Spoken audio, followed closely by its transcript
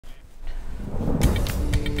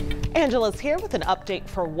Angela's here with an update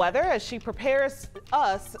for weather as she prepares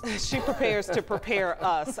to prepare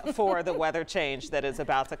us for the weather change that is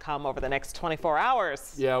about to come over the next 24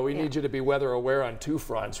 hours. Yeah, we need you to be weather aware on two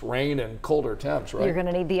fronts, rain and colder temps, right? You're going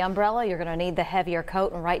to need the umbrella, you're going to need the heavier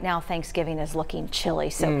coat, and right now Thanksgiving is looking chilly.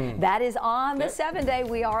 So that is on the 7-day.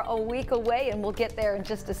 We are a week away and we'll get there in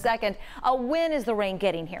just a second. When is the rain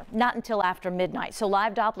getting here? Not until after midnight. So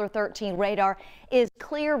live Doppler 13 radar is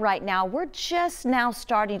clear right now. We're just now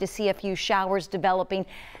starting to see a few showers developing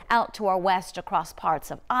out to our west across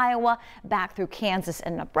parts of Iowa, back through Kansas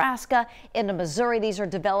and Nebraska, into Missouri. These are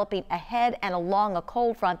developing ahead and along a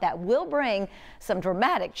cold front that will bring some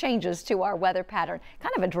dramatic changes to our weather pattern.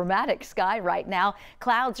 Kind of a dramatic sky right now.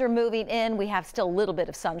 Clouds are moving in. We have still a little bit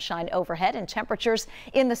of sunshine overhead and temperatures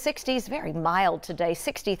in the 60s. Very mild today,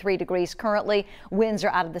 63 degrees currently. Winds are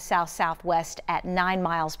out of the south-southwest at 9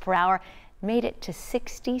 miles per hour. Made it to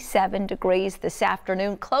 67 degrees this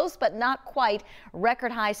afternoon. Close but not quite.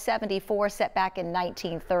 Record high 74 set back in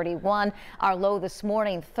 1931. Our low this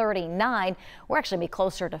morning 39. We're actually going to be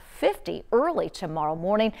closer to 50 early tomorrow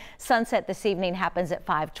morning. Sunset this evening happens at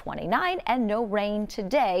 5:29 and no rain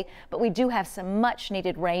today, but we do have some much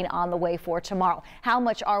needed rain on the way for tomorrow. How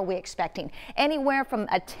much are we expecting? Anywhere from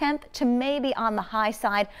a tenth to maybe on the high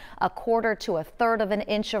side, a quarter to a third of an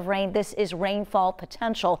inch of rain. This is rainfall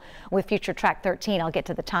potential with future Track 13. I'll get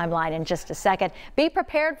to the timeline in just a second. Be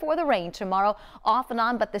prepared for the rain tomorrow, off and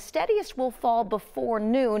on, but the steadiest will fall before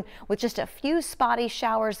noon with just a few spotty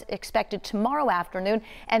showers expected tomorrow afternoon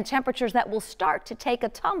and temperatures that will start to take a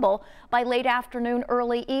tumble by late afternoon,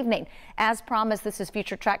 early evening. As promised, this is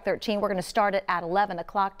Future Track 13. We're going to start it at 11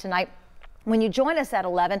 o'clock tonight. When you join us at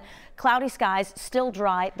 11, cloudy skies, still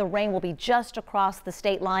dry. The rain will be just across the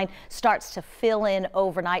state line, starts to fill in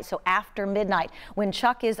overnight. So after midnight, when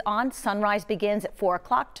Chuck is on, sunrise begins at 4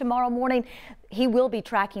 o'clock tomorrow morning. He will be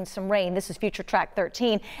tracking some rain. This is Future Track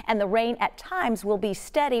 13, and the rain at times will be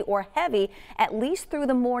steady or heavy, at least through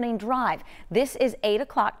the morning drive. This is 8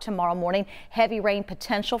 o'clock tomorrow morning. Heavy rain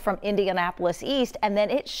potential from Indianapolis east, and then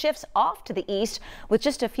it shifts off to the east with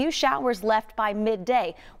just a few showers left by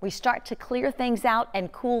midday. We start to clear things out and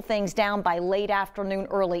cool things down by late afternoon,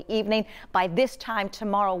 early evening. By this time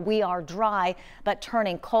tomorrow, we are dry, but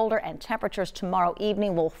turning colder, and temperatures tomorrow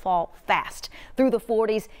evening will fall fast through the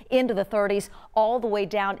 40s into the 30s. All the way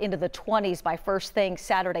down into the 20s by first thing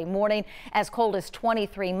Saturday morning. As cold as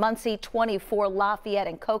 23 Muncie, 24 Lafayette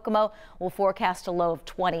and Kokomo. We'll forecast a low of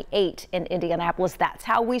 28 in Indianapolis. That's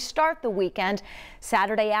how we start the weekend.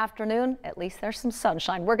 Saturday afternoon, at least there's some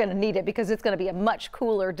sunshine. We're going to need it because it's going to be a much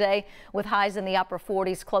cooler day with highs in the upper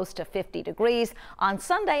 40s, close to 50 degrees. On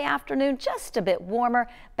Sunday afternoon, just a bit warmer,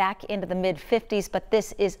 back into the mid 50s, but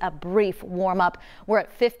this is a brief warm up. We're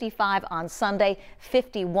at 55 on Sunday,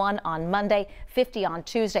 51 on Monday, 50 on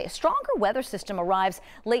Tuesday. A stronger weather system arrives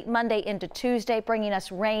late Monday into Tuesday, bringing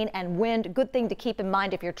us rain and wind. Good thing to keep in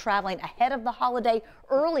mind if you're traveling ahead of the holiday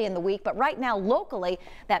early in the week. But right now, locally,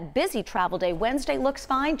 that busy travel day, Wednesday looks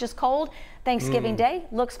fine, just cold. Thanksgiving Day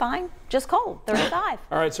looks fine, just cold, 35.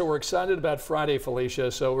 All right, so we're excited about Friday,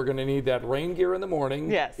 Felicia. So we're going to need that rain gear in the morning.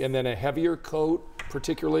 Yes. And then a heavier coat,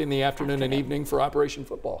 particularly in the afternoon and evening for Operation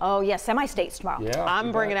Football. Oh, yes, semi-states tomorrow. Yeah,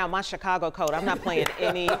 I'm bringing out my Chicago coat. I'm not playing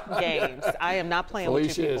any games. I am not playing with you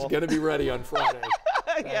people. Felicia is going to be ready on Friday.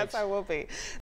 Yes, I will be.